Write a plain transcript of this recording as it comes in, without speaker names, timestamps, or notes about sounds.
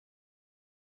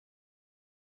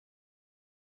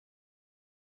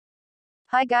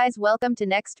Hi guys, welcome to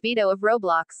next video of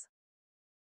Roblox.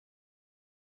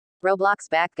 Roblox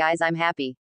back guys, I'm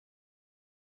happy.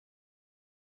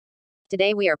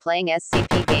 Today we are playing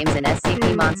SCP games and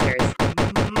SCP monsters.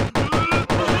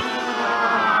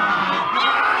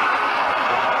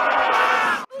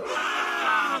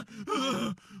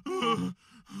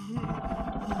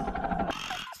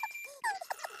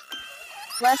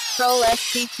 Let's troll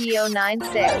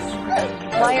SCP-096.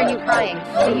 Why are you crying?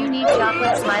 Do you need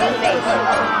chocolate smiley face?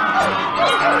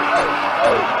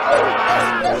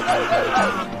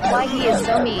 Why he is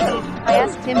so mean? I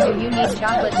asked him, do you need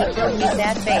chocolate? He killed me,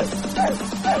 sad face.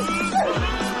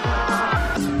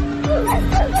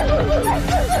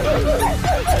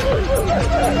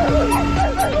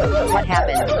 What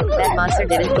happened? That monster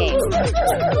didn't came.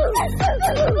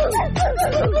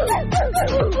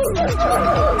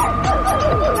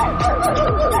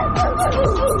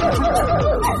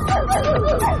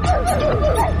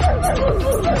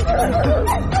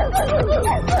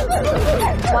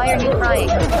 Why are you crying?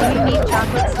 Do you need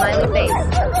chocolate smiley face?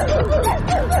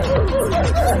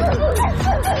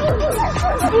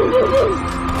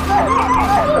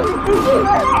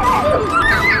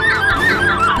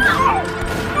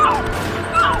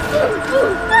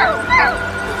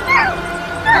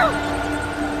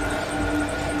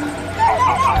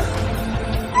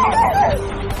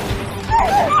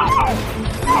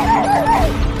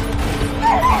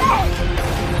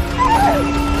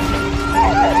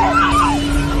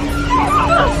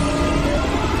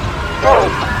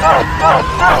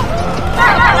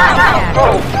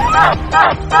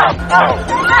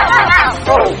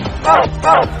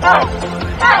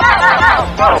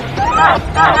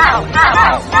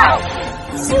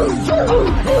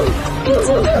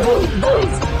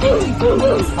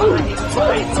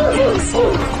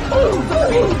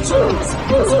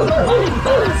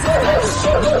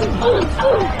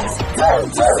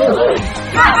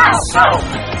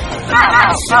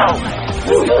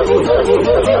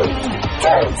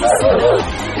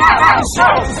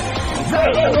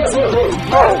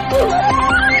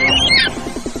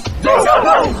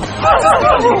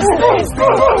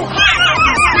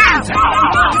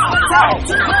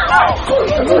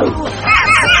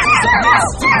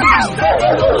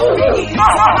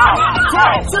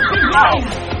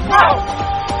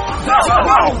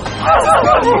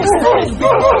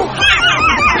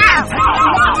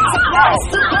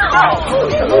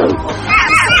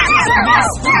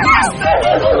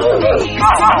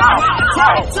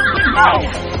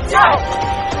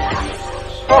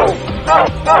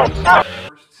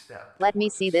 Let me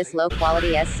see this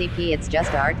low-quality SCP, it's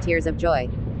just art, tears of joy.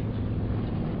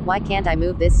 Why can't I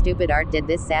move this stupid art? Did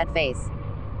this sad face?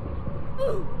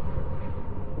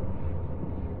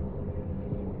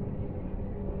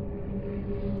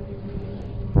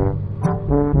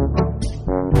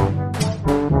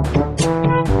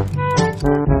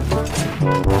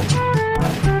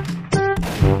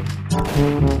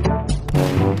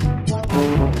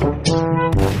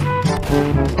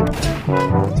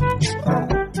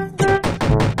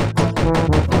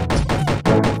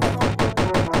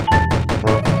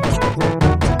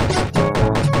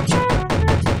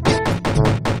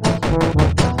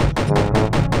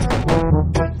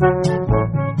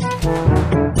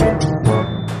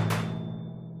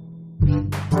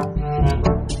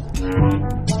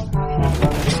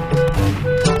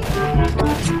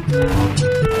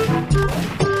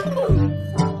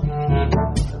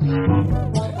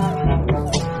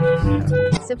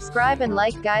 Subscribe and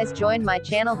like guys, join my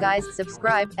channel guys,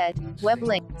 subscribe at web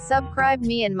link, subscribe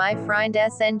me and my friend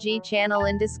SNG channel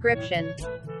in description.